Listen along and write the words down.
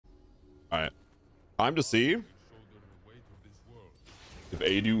Time to see if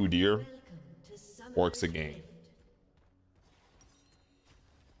Udyr works again.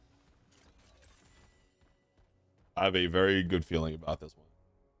 I have a very good feeling about this one.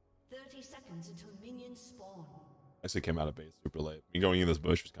 30 seconds until minions spawn. I actually came out of base super late. Me going in this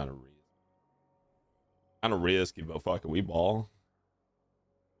bush was kind of risky, but fuck it, we ball.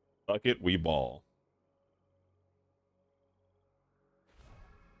 Fuck it, we ball.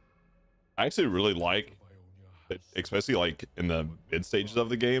 I actually really like it, especially like in the mid stages of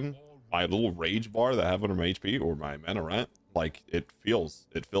the game, my little rage bar that I have under my HP or my mana rent, like it feels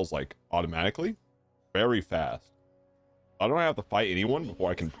like automatically very fast. I don't have to fight anyone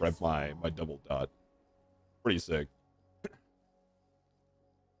before I can prep my double dot. Pretty sick.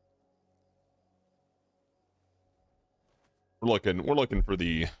 We're looking for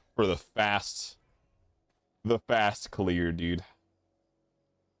the fast clear, dude.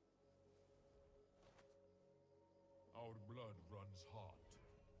 Our blood runs hot.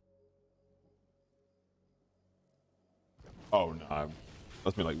 Oh no,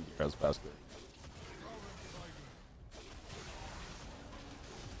 that's me like guys faster.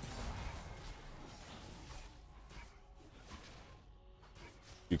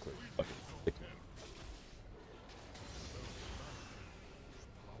 You clear. Fucking kick me.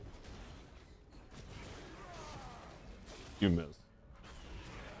 You miss.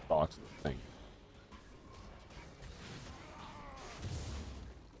 Box the thing.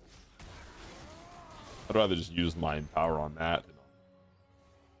 I'd rather just use mind power on that. You know.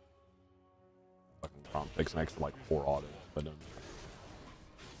 Fucking prompt takes an extra like 4 autos, but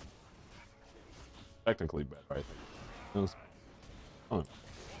technically better, I think.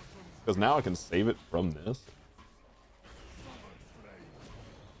 Because now I can save it from this.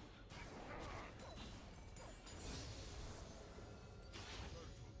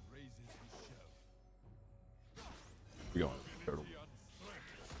 We going turtle.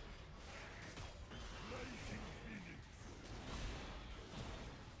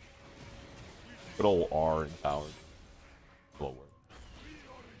 Good old R in tower. Slow work.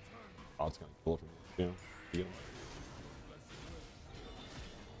 Oh, it's gonna kill it from here. Yeah.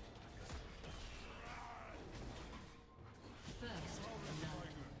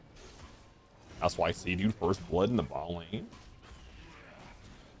 That's why I see dude first blood in the ball lane.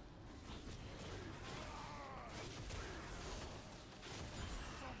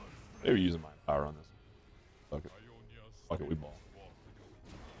 They were using my power on this. Fuck it. Fuck it, we ball.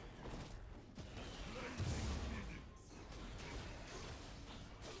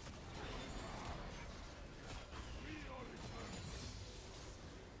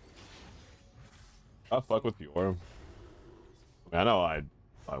 I fuck with Udyr. I mean, I know I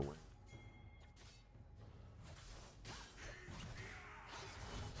win.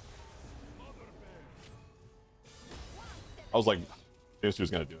 I was like, I knew she was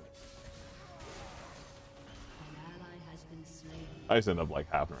gonna do it. I just ended up like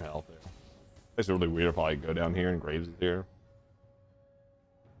half her health there. It's really weird if I go down here and Graves is here.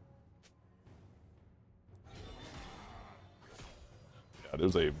 Yeah,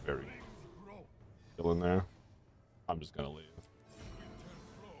 there's a very still in there. I'm just gonna leave.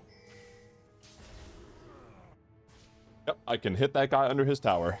 Yep, I can hit that guy under his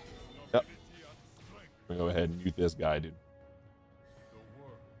tower. Yep. I'm gonna go ahead and mute this guy, dude.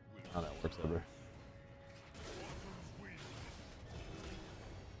 How that works ever.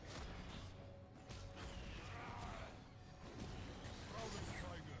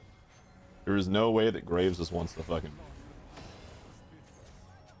 There is no way that Graves just wants to fucking.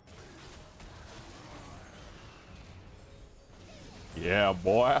 Yeah,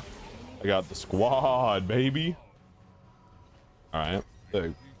 boy. I got the squad, baby. Alright.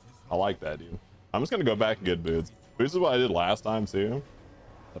 I like that, dude. I'm just gonna go back and get boots. Boots is what I did last time, too.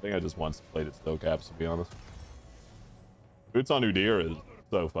 I think I just once played it still caps, to be honest. Boots on Udyr is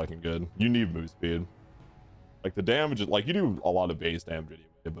so fucking good. You need move speed. Like, the damage is, like, you do a lot of base damage anyway,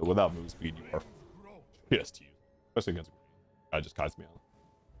 but without move speed, you are pissed, especially against guy just kites me out.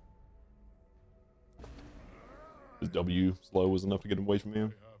 His W slow was enough to get him away from me.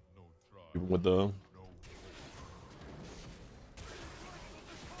 Even with the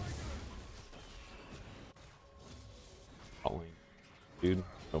dude,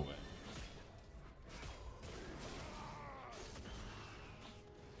 no way.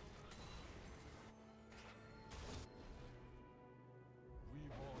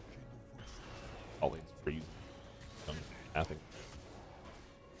 All-lane's freezing. Nothing.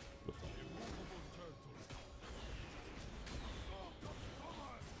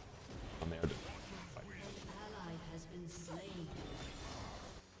 I'm there to fight. Ally has been slain.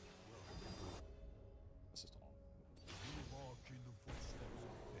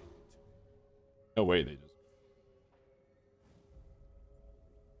 No way they just.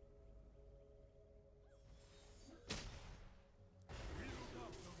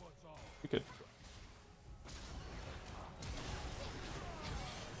 We could.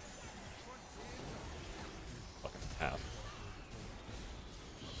 Fucking ass.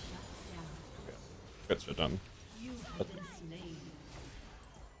 Okay. Get shit done.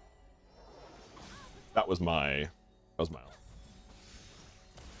 That was my.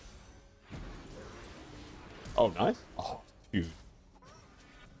 Oh, nice. Oh, dude.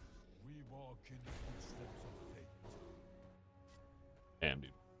 We walk in the footsteps of fate. Damn, dude.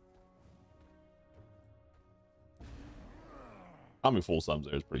 How many full sums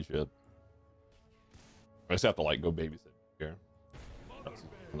there is pretty shit. I just have to like go babysit here. That's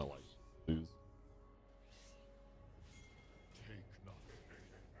gonna like lose. Take nothing.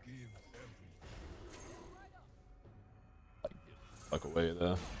 Give everything. Like get the fuck away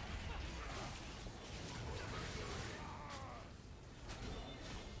there.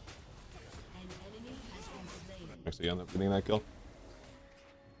 Actually, end up getting that kill.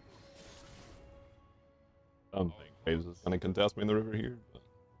 I don't think Waves is gonna contest me in the river here, but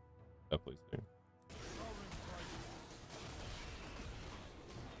definitely soon.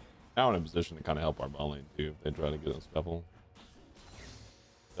 Now in a position to kind of help our bot lane too if they try to get us double.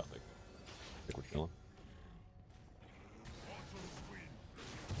 I think we're chilling.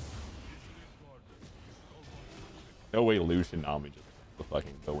 No way Lucian Nami just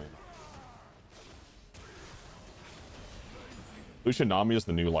fucking go in. Lucian Nami is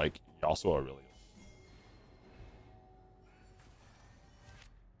the new like Yasuo really.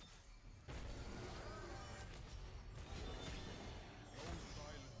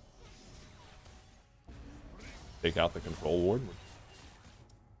 Take out the control ward.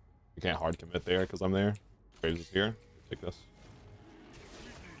 You can't hard commit there because I'm there. Graves is here. Take this.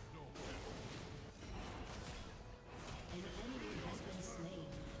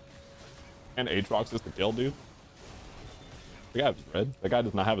 And Aatrox is the kill, dude. The guy has red. The guy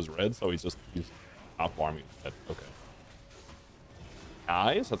does not have his red, so he's not farming his red. Okay.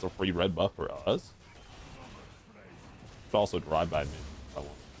 Nice. That's a free red buff for us. It's also derived by me.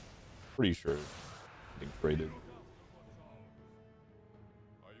 Pretty sure getting traded.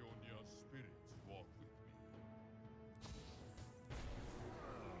 Ionia's spirits walk with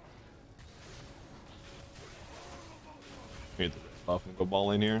me. Need the red buff and go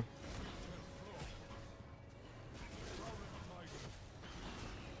ball in here.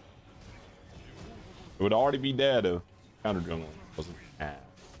 It would already be dead if counter jungling wasn't ass.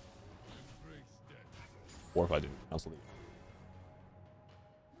 Or if I didn't cancel it.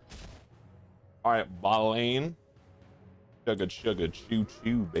 Alright, bot lane. Sugar, sugar, choo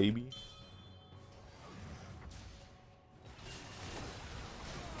choo, baby.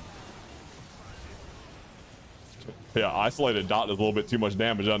 Yeah, isolated dot does a little bit too much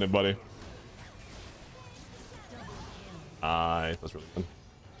damage on it, buddy. Nice, that's really good.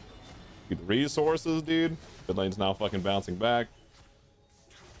 Get the resources, dude. Mid lane's now fucking bouncing back.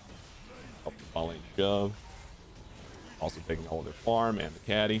 Up the bot lane shove. Also taking all of their farm and the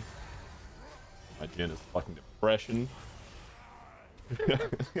caddy. My Jhin is fucking depression.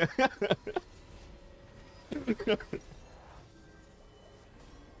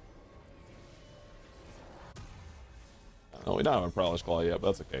 No, we don't have a Prowler's Claw yet, but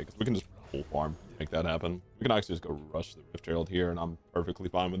that's okay, because we can just full farm, make that happen. We can actually just go rush the Rift Herald here, and I'm perfectly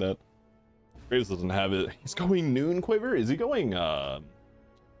fine with that. Graves doesn't have it. He's going Noon Quiver? Is he going,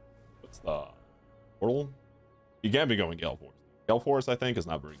 what's the portal? He can't be going Gale Force. Gale Force, I think, is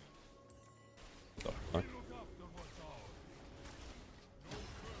not very good. So,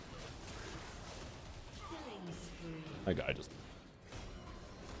 that guy just...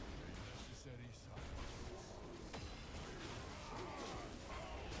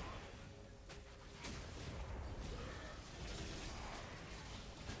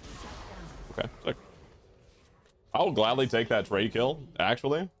 Okay, sick. I'll gladly take that trade kill,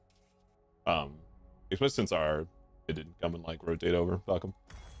 actually. Especially since it didn't come and like rotate over. Fuck him.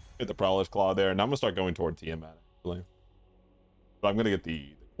 Hit the Prowler's Claw there, and I'm gonna start going toward Tiamat actually. But I'm gonna get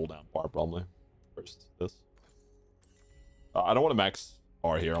the cooldown part probably first. This. I don't want to max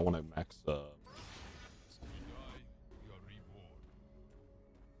R here. I want to max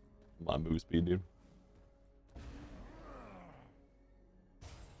my move speed, dude.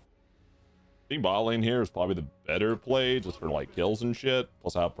 I think bot lane here is probably the better play just for like kills and shit.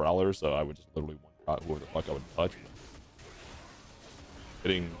 Plus I have Prowler, so I would just literally one shot whoever the fuck I would touch.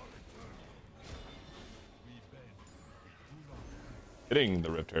 Hitting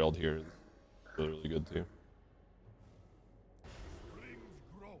the Rift Herald here is really, really good too.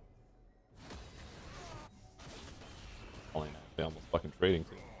 They almost fucking trading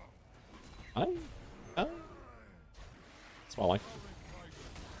too. That's what I like.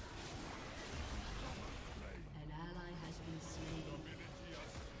 An ally has been slain.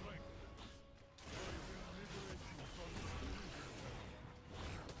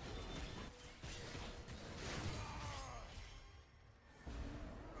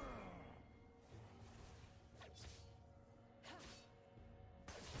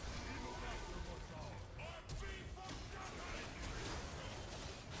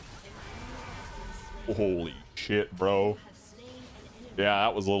 Holy shit, bro. Yeah,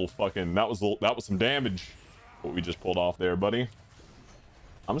 that was a little fucking, that was some damage. What we just pulled off there, buddy.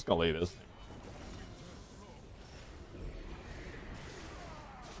 I'm just gonna lay this.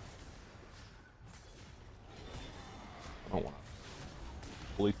 I don't want to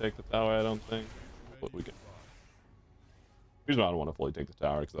fully take the tower, I don't think. But we can. Here's why I don't want to fully take the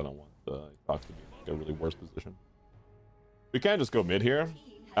tower, because I don't want Fox to be in a really worse position. We can't just go mid here.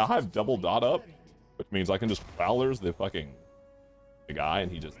 I'll have double dot up, which means I can just Prowlers the guy,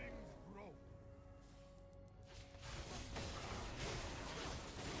 and he just.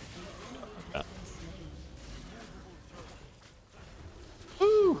 Yeah.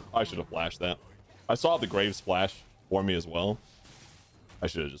 Woo! I should have flashed that. I saw the Grave splash for me as well. I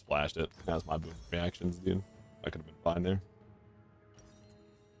should have just flashed it. That's my boom reactions, dude. I could have been fine there.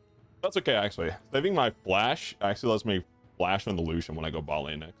 That's okay, actually. Saving my flash actually lets me flash on the Lucian when I go bot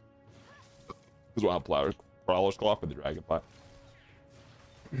lane next. Because we'll have Prowler's Claw for the Dragon Pie.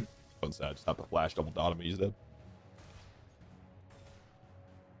 But sad, just have to flash double dot him, he's dead.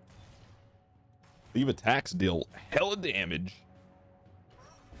 Leave attacks deal hella damage.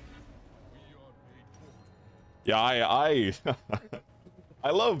 Yeah, I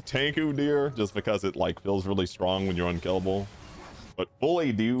I love tank Udyr just because it like feels really strong when you're unkillable. But full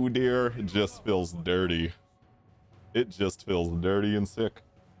AD Udyr just feels dirty. It just feels dirty and sick.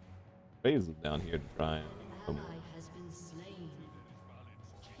 Phase is down here to try and An ally has been slain.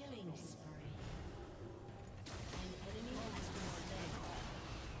 Killing spree. An enemy has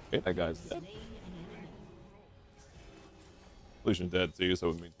been okay, that guy's dead. slain. An enemy. Lucian's dead too, so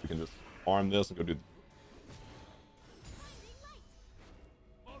it means we can just farm this and go do.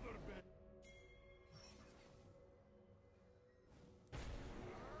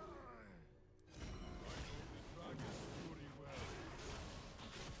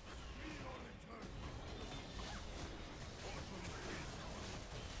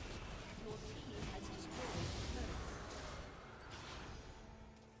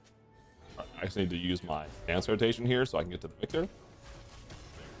 I just need to use my stance rotation here so I can get to the Victor.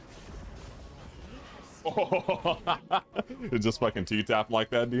 Oh, it just fucking T-tap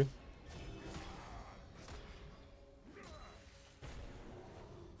like that, dude.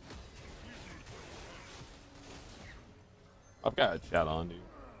 I've got a chat on, dude.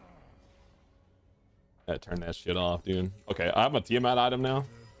 Gotta turn that shit off, dude. Okay, I have a Tiamat item now.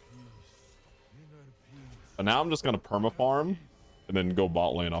 And now I'm just gonna perma farm and then go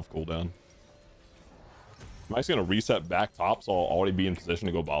bot lane off cooldown. I'm actually gonna reset back top, so I'll already be in position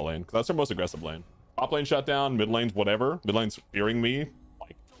to go bot lane, because that's their most aggressive lane. Top lane shut down, mid lane's whatever. Mid lane's fearing me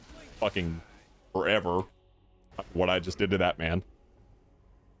like fucking forever. What I just did to that man.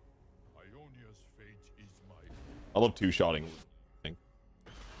 Ionia's fate is mine. I love two-shotting. I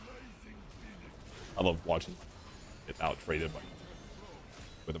love watching it out traded by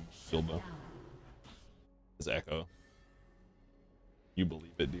with a Silva. His Echo. You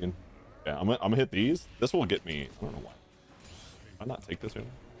believe it, dude. Yeah, I'm gonna hit these. This will get me. I don't know why. Why not take this here?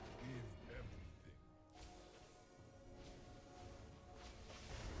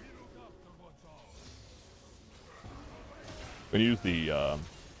 We use the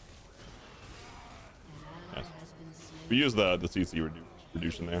yes. We use the CC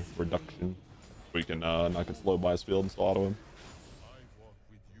reduction there. Reduction. We can knock it slow by his field and still auto him.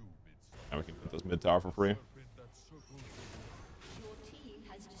 And we can get this mid tower for free.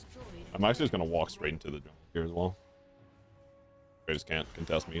 I'm actually just gonna walk straight into the jungle here as well. They just can't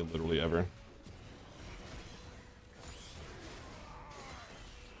contest me literally ever.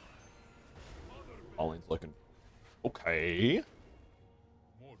 All lane's looking okay.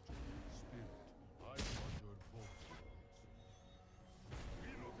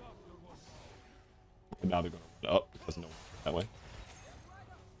 And now they're gonna run up because no one that way.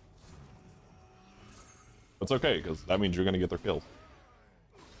 That's okay, because that means you're gonna get their kills.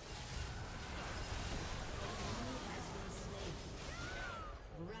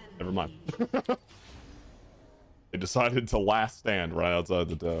 Never mind. They decided to last stand right outside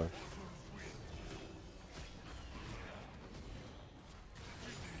the tower.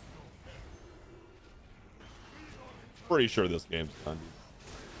 pretty sure this game's done.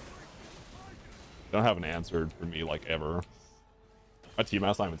 They don't have an answer for me like ever. My team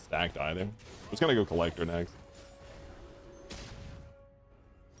house not even stacked either. I'm just gonna go collector next.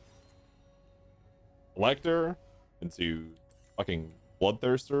 Collector into fucking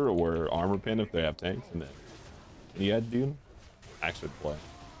bloodthirster or armor pin if they have tanks, and then any head dude actually play.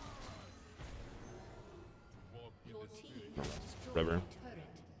 Your team has destroyed River. a turret.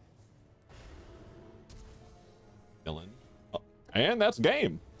 Villain. Oh, and that's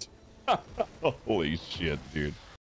game. Holy shit, dude.